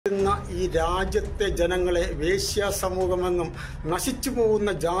ഈ രാജ്യത്തെ ജനങ്ങളെ വേശ്യ സമൂഹമെന്നും നശിച്ചു പോകുന്ന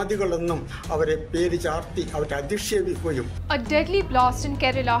ജാതികളെന്നും അവരെ പേര് ചാർത്തി അവരെ അധിക്ഷേപിക്കുകയും. A deadly blast in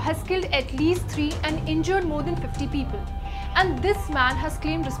Kerala has killed at least 3 and injured more than 50 people. And this man has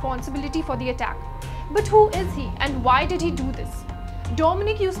claimed responsibility for the attack. But who is he and why did he do this?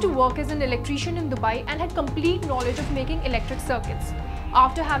 Dominic used to work as an electrician in Dubai and had complete knowledge of making electric circuits.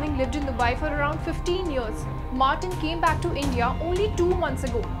 After having lived in Dubai for around 15 years, Martin came back to India only 2 months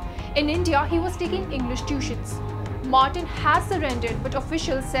ago. In India, he was taking English tuitions. Martin has surrendered, but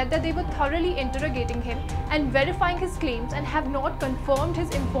officials said that they were thoroughly interrogating him and verifying his claims and have not confirmed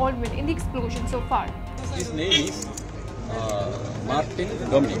his involvement in the explosion so far. His name is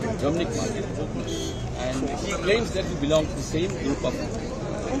Dominic Martin, and he claims that he belongs to the same group of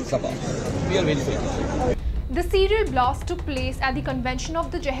Sabha. We are verifying. The serial blast took place at the convention of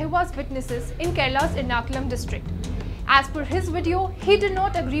the Jehovah's Witnesses in Kerala's Ernakulam district. As per his video, he did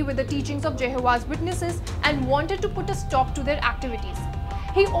not agree with the teachings of Jehovah's Witnesses and wanted to put a stop to their activities.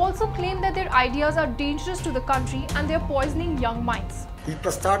 He also claimed that their ideas are dangerous to the country and they are poisoning young minds. ഈ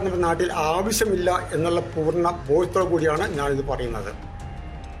പ്രസ്ഥാനം നാട്ടിൽ ആവശ്യമില്ല എന്നുള്ള പൂർണ്ണ ബോധ്യത്തോടു കൂടിയാണ് ഞാനിത് പറയുന്നത്.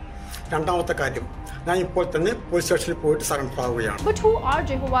 രണ്ടാമത്തെ കാര്യം, ഞാൻ ഇപ്പോൾ തന്നെ പോലീസ് സ്റ്റേഷനിൽ പോയിട്ട് സറണ്ടർ ആവുകയാണ്. But who are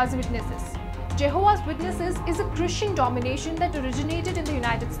Jehovah's Witnesses? Jehovah's Witnesses is a Christian domination that originated in the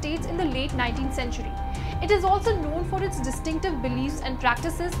United States in the late 19th century. It is also known for its distinctive beliefs and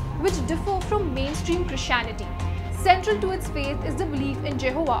practices which differ from mainstream Christianity. Central to its faith is the belief in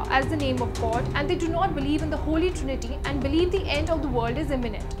Jehovah as the name of God, and they do not believe in the Holy Trinity and believe the end of the world is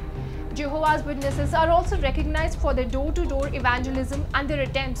imminent. Jehovah's Witnesses are also recognized for their door-to-door evangelism and their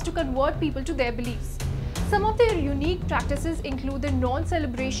attempts to convert people to their beliefs. Some of their unique practices include the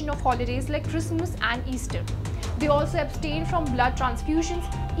non-celebration of holidays like Christmas and Easter. They also abstain from blood transfusions,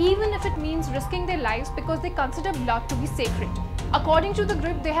 even if it means risking their lives because they consider blood to be sacred. According to the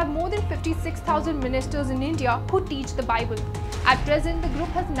group, they have more than 56,000 ministers in India who teach the Bible. At present, the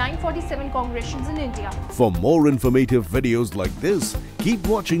group has 947 congregations in India. For more informative videos like this,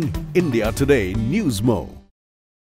 keep watching India Today News Mo.